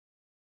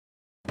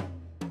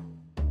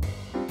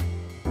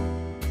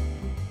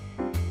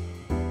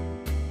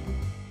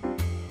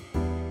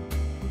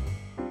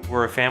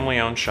We're a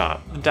family-owned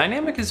shop. The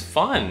dynamic is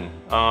fun.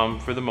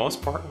 For the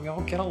most part, we all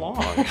get along.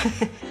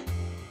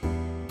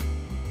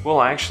 Well,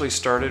 I actually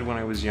started when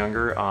I was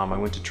younger. I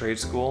went to trade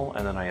school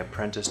and then I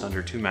apprenticed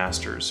under 2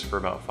 masters for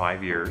about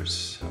 5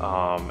 years.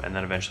 And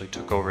then eventually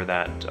took over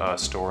that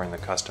store in the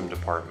custom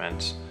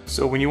department.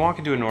 So when you walk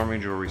into a normal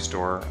jewelry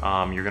store,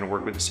 you're gonna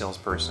work with a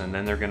salesperson,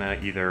 then they're gonna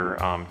either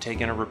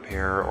take in a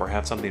repair or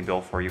have something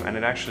built for you, and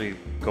it actually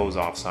goes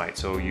off-site.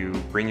 So you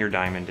bring your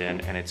diamond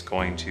in and it's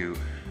going to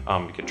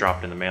get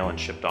dropped in the mail and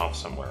shipped off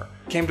somewhere.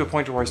 Came to a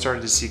point where I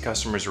started to see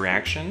customers'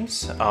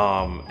 reactions,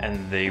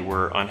 and they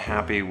were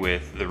unhappy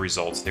with the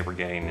results they were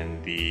getting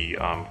in the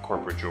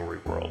corporate jewelry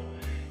world.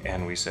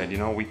 And we said, you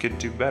know, we could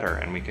do better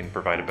and we can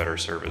provide a better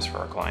service for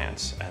our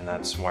clients. And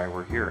that's why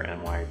we're here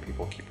and why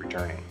people keep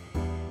returning.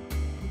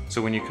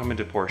 So when you come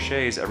into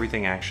Portsches,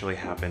 everything actually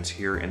happens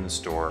here in the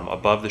store.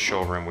 Above the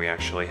showroom, we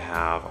actually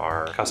have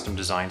our custom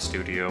design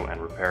studio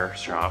and repair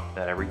shop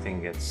that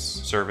everything gets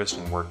serviced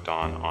and worked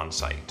on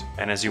site.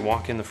 And as you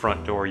walk in the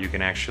front door, you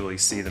can actually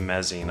see the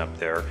mezzanine up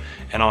there.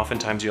 And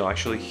oftentimes you'll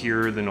actually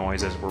hear the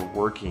noise as we're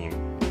working.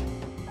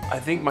 I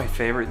think my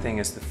favorite thing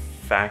is the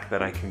fact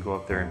that I can go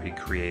up there and be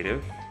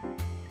creative,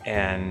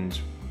 and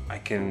I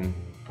can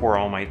pour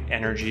all my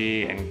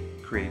energy and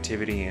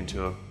creativity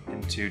into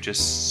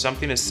just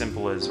something as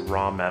simple as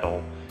raw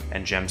metal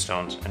and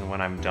gemstones, and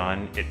when I'm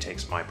done, it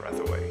takes my breath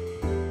away.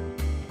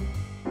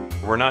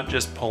 We're not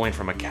just pulling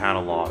from a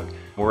catalog,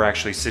 we're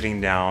actually sitting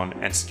down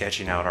and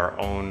sketching out our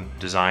own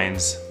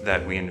designs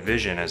that we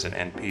envision as an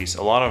end piece.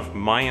 A lot of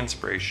my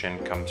inspiration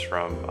comes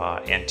from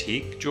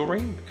antique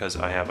jewelry, because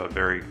I have a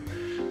very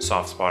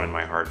soft spot in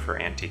my heart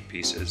for antique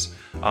pieces.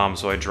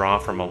 So I draw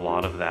from a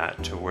lot of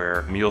that to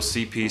where you'll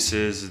see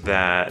pieces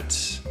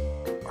that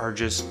are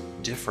just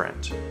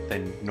different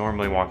than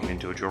normally walking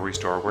into a jewelry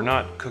store. We're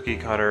not cookie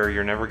cutter.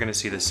 You're never going to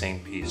see the same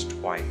piece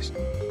twice.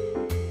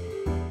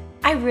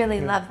 I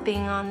really love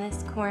being on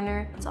this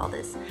corner. It's all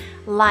this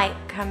light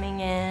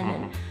coming in,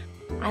 and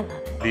I love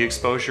it. The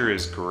exposure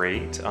is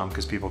great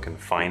because people can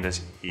find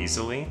us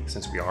easily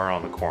since we are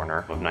on the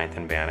corner of 9th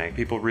and Bannock.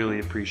 People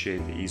really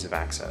appreciate the ease of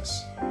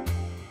access.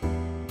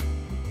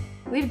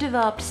 We've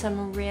developed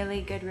some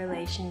really good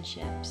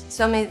relationships.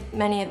 So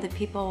many of the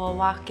people will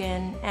walk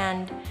in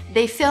and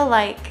they feel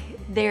like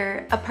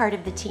they're a part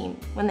of the team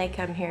when they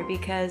come here,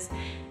 because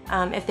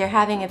if they're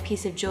having a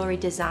piece of jewelry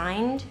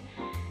designed,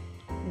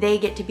 they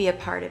get to be a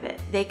part of it.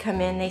 They come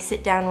in, they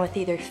sit down with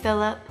either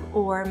Philip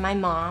or my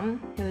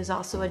mom, who is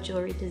also a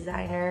jewelry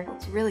designer.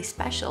 It's really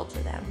special to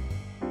them.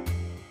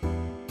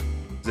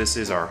 This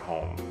is our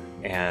home.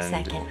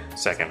 And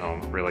second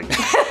home, really.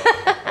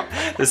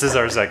 This is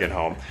our second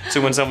home.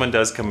 So when someone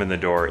does come in the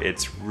door,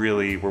 it's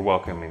really, we're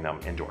welcoming them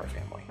into our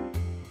family.